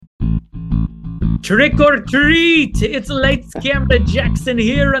Trick or treat! It's Lights Camera Jackson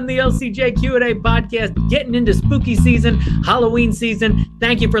here on the LCJ Q&A podcast, getting into spooky season, Halloween season.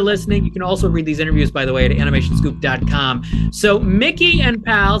 Thank you for listening. You can also read these interviews, by the way, at animationscoop.com. So Mickey and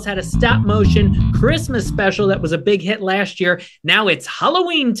Pals had a stop-motion Christmas special that was a big hit last year. Now it's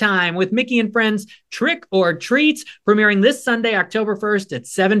Halloween time with Mickey and Friends Trick or Treats, premiering this Sunday, October 1st at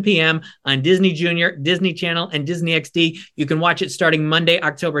 7 p.m. on Disney Junior, Disney Channel, and Disney XD. You can watch it starting Monday,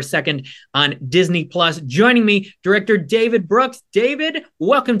 October 2nd on Disney Plus. Joining me, director David Brooks. David,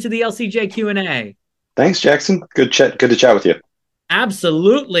 welcome to the LCJ Q&A. Thanks, Jackson. Good to chat with you.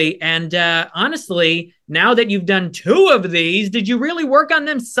 Absolutely. And honestly, now that you've done two of these, did you really work on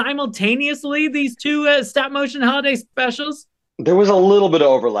them simultaneously, these two stop motion holiday specials? There was a little bit of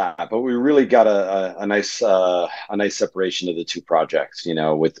overlap, but we really got a nice separation of the two projects, you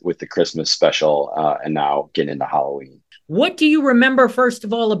know, with the Christmas special and now getting into Halloween. What do you remember, first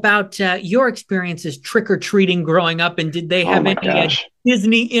of all, about your experiences trick-or-treating growing up, and did they have any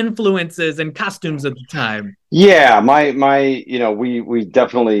Disney influences and costumes at the time? Yeah, we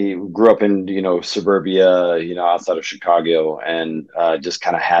definitely grew up in, suburbia, outside of Chicago, and just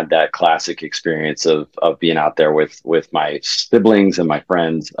kind of had that classic experience of being out there with my siblings and my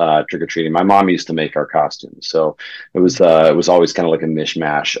friends trick-or-treating. My mom used to make our costumes, so it was always kind of like a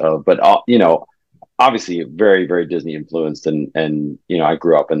mishmash of, but obviously very, very Disney influenced, and I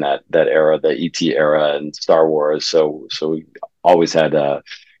grew up in that era, the E.T. era and Star Wars. So we always had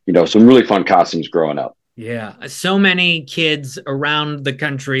some really fun costumes growing up. Yeah, so many kids around the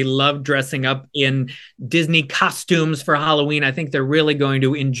country love dressing up in Disney costumes for Halloween. I think they're really going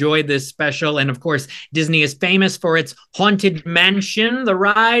to enjoy this special. And of course, Disney is famous for its Haunted Mansion, the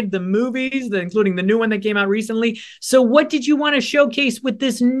ride, the movies, including the new one that came out recently. So what did you want to showcase with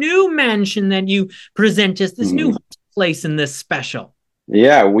this new mansion that you present us, this new place in this special?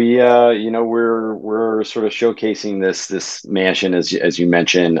 Yeah, we're sort of showcasing this mansion, as you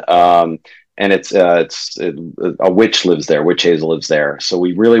mentioned. And it's a witch lives there. Witch Hazel lives there. So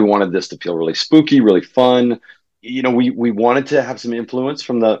we really wanted this to feel really spooky, really fun. We wanted to have some influence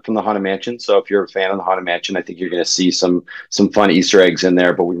from the Haunted Mansion. So if you're a fan of the Haunted Mansion, I think you're going to see some fun Easter eggs in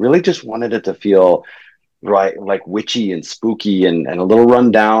there. But we really just wanted it to feel right, like witchy and spooky and a little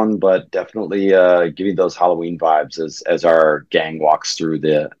run down, but definitely giving those Halloween vibes as our gang walks through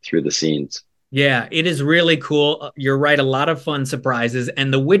the scenes. Yeah, it is really cool. You're right. A lot of fun surprises.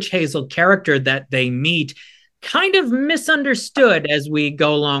 And the Witch Hazel character that they meet, kind of misunderstood as we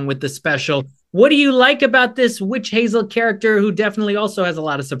go along with the special. What do you like about this Witch Hazel character who definitely also has a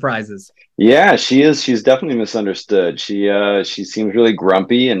lot of surprises? Yeah, she is. She's definitely misunderstood. She seems really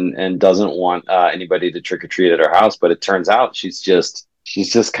grumpy and doesn't want anybody to trick or treat at her house. But it turns out she's just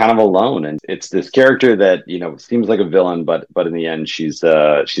kind of alone, and it's this character that seems like a villain, but in the end she's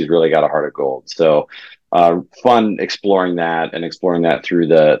really got a heart of gold. So fun exploring that through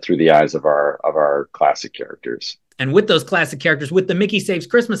the eyes of our classic characters. And with those classic characters, with the Mickey Saves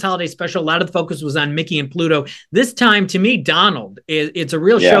Christmas holiday special, a lot of the focus was on Mickey and Pluto. This time, to me, Donald, it's a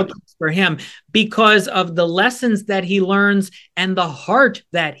real showcase for him because of the lessons that he learns and the heart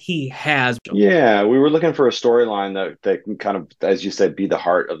that he has. Yeah, we were looking for a storyline that can kind of, as you said, be the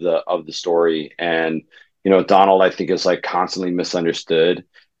heart of the story. And, Donald, I think, is like constantly misunderstood.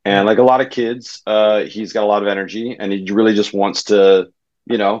 And like a lot of kids, he's got a lot of energy and he really just wants to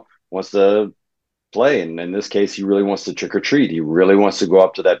play. And in this case, he really wants to trick or treat. He really wants to go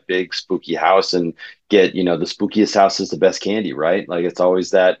up to that big spooky house and get, the spookiest house is the best candy, right? Like it's always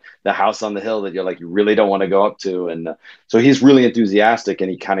the house on the hill that you're like, you really don't want to go up to. And so he's really enthusiastic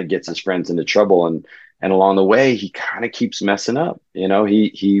and he kind of gets his friends into trouble. And along the way, he kind of keeps messing up.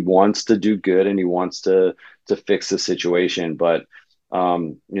 He wants to do good and he wants to fix the situation. But,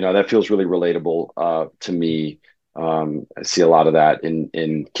 that feels really relatable to me. I see a lot of that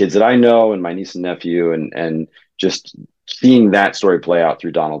in kids that I know and my niece and nephew, and just seeing that story play out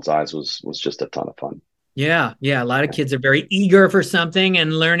through Donald's eyes was just a ton of fun. Yeah. A lot of kids are very eager for something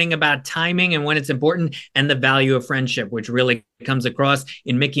and learning about timing and when it's important and the value of friendship, which really comes across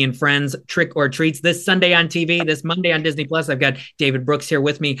in Mickey and Friends Trick or Treats this Sunday on TV, this Monday on Disney Plus. I've got David Brooks here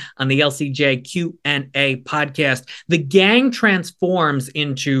with me on the LCJ Q&A podcast. The gang transforms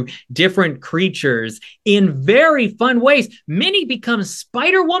into different creatures in very fun ways. Minnie becomes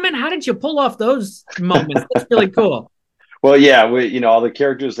Spider-Woman. How did you pull off those moments? That's really cool. Well, yeah, all the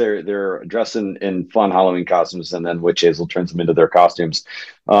characters they're dressed in fun Halloween costumes, and then Witch Hazel turns them into their costumes.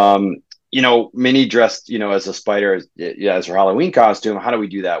 Minnie dressed, as a spider, as her Halloween costume. How do we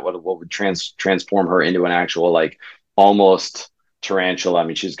do that? What would transform her into an actual like almost tarantula? I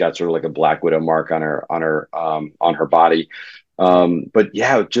mean, she's got sort of like a Black Widow mark on her body. But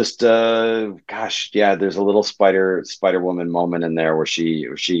yeah, just gosh, yeah, there's a little Spider Woman moment in there where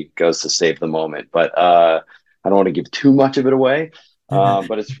she goes to save the moment. But I don't want to give too much of it away.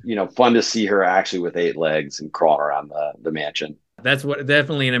 But it's fun to see her actually with 8 legs and crawling around the mansion. That's what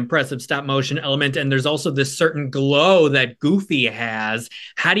definitely an impressive stop motion element. And there's also this certain glow that Goofy has.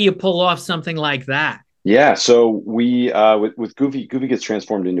 How do you pull off something like that? Yeah, so we with Goofy gets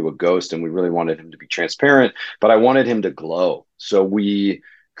transformed into a ghost, and we really wanted him to be transparent, but I wanted him to glow. So we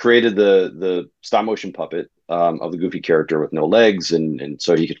created the stop motion puppet of the Goofy character with no legs, and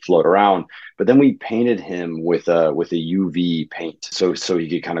so he could float around. But then we painted him with a UV paint, so he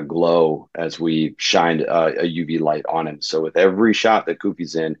could kind of glow as we shined a UV light on him. So with every shot that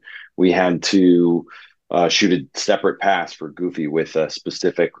Goofy's in, we had to shoot a separate pass for Goofy with a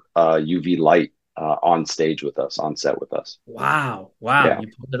specific UV light on stage with us, on set with us. Wow. Yeah. You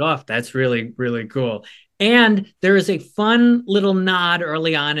pulled it off. That's really, really cool. And there is a fun little nod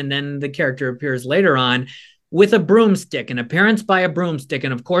early on, and then the character appears later on with a broomstick, an appearance by a broomstick.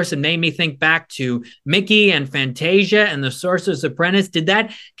 And of course, it made me think back to Mickey and Fantasia and the Sorcerer's Apprentice. Did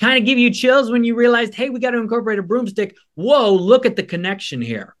that kind of give you chills when you realized, hey, we got to incorporate a broomstick? Whoa, look at the connection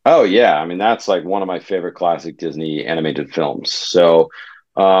here. Oh, yeah. I mean, that's like one of my favorite classic Disney animated films. So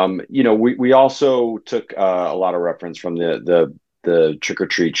we also took a lot of reference from the Trick or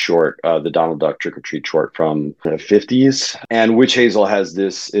Treat short, the Donald Duck Trick or Treat short from the 50s. And Witch Hazel has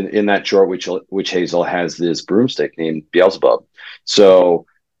this in that short. Witch Hazel has this broomstick named Beelzebub. So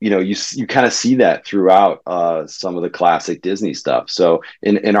you kind of see that throughout some of the classic Disney stuff. So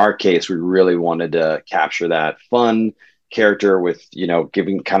in our case, we really wanted to capture that fun character with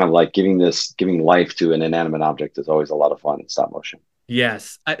giving life to an inanimate object is always a lot of fun in stop motion.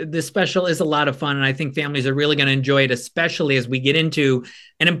 Yes, this special is a lot of fun, and I think families are really going to enjoy it, especially as we get into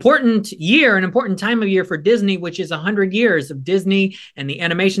an important time of year for Disney, which is 100 years of Disney and the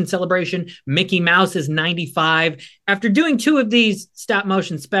animation celebration. Mickey Mouse is 95. After doing 2 of these stop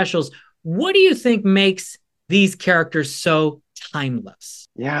motion specials, what do you think makes these characters so timeless?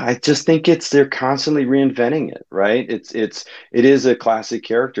 Yeah, I just think they're constantly reinventing it, right? It is a classic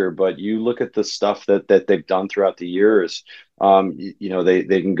character, but you look at the stuff that they've done throughout the years.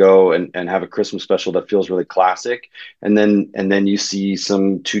 They can go and have a Christmas special that feels really classic, and then you see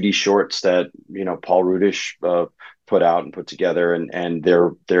some 2D shorts that Paul Rudish put out and put together, and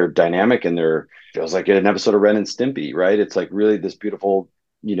they're dynamic, and feels like an episode of Ren and Stimpy, right? It's like really this beautiful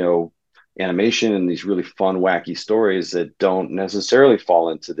animation and these really fun, wacky stories that don't necessarily fall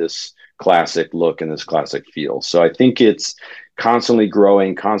into this classic look and this classic feel. So I think it's constantly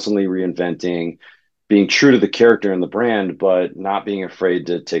growing, constantly reinventing, being true to the character and the brand, but not being afraid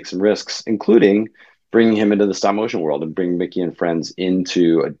to take some risks, including bringing him into the stop motion world and bring Mickey and Friends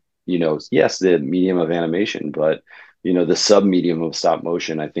into yes, the medium of animation, but the sub medium of stop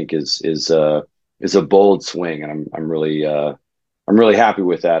motion, I think is a bold swing, and I'm really happy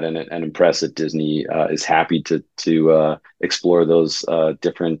with that, and impressed that Disney is happy to explore those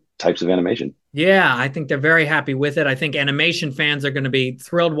different types of animation. Yeah, I think they're very happy with it. I think animation fans are going to be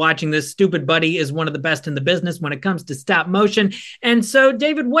thrilled watching this. Stoopid Buddy is one of the best in the business when it comes to stop motion. And so,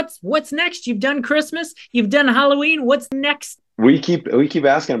 David, what's next? You've done Christmas, you've done Halloween. What's next? We keep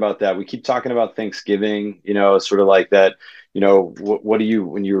asking about that. We keep talking about Thanksgiving. Sort of like that. What do you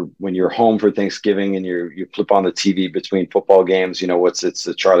when you're home for Thanksgiving and you flip on the TV between football games? It's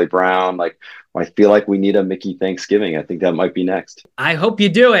the Charlie Brown. Like, I feel like we need a Mickey Thanksgiving. I think that might be next. I hope you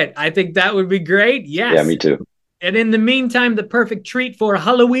do it. I think that would be great. Yes. Yeah, me too. And in the meantime, the perfect treat for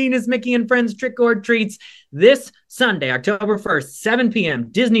Halloween is Mickey and Friends Trick or Treats this Sunday, October 1st, 7 p.m.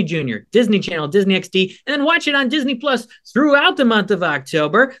 Disney Junior, Disney Channel, Disney XD, and then watch it on Disney Plus throughout the month of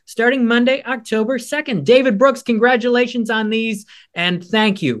October, starting Monday, October 2nd. David Brooks, congratulations on these, and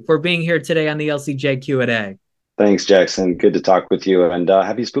thank you for being here today on the LCJ Q&A. Thanks, Jackson. Good to talk with you, and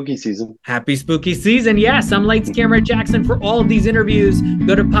happy spooky season. Happy spooky season. Yes, I'm Lights Camera Jackson. For all of these interviews,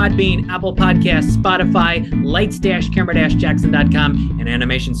 go to Podbean, Apple Podcasts, Spotify, lights-camera-jackson.com, and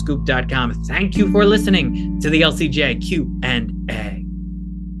animationscoop.com. Thank you for listening to the LCJ Q&A.